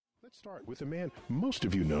Let's start with a man most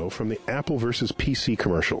of you know from the Apple versus PC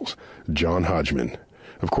commercials, John Hodgman.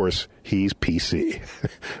 Of course, he's PC.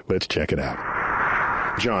 Let's check it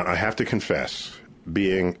out. John, I have to confess,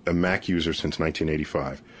 being a Mac user since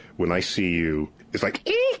 1985, when I see you, it's like,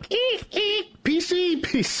 eek, eek, eek, PC,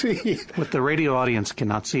 PC. What the radio audience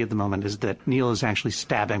cannot see at the moment is that Neil is actually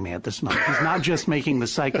stabbing me at this moment. He's not just making the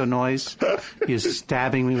psycho noise. He is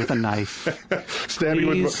stabbing me with a knife.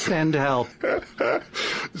 Please send help.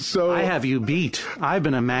 So I have you beat. I've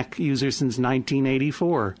been a Mac user since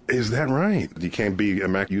 1984. Is that right? You can't be a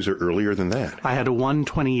Mac user earlier than that. I had a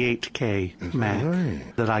 128K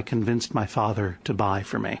Mac that I convinced my father to buy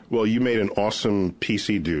for me. Well, you made an awesome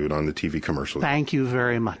PC dude on the TV commercial. Thank you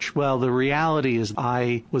very much. Well, the reality is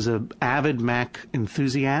I was an avid Mac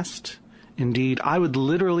enthusiast. Indeed, I would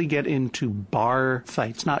literally get into bar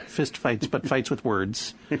fights, not fist fights, but fights with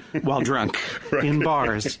words, while drunk in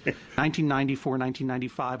bars. 1994,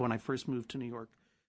 1995, when I first moved to New York.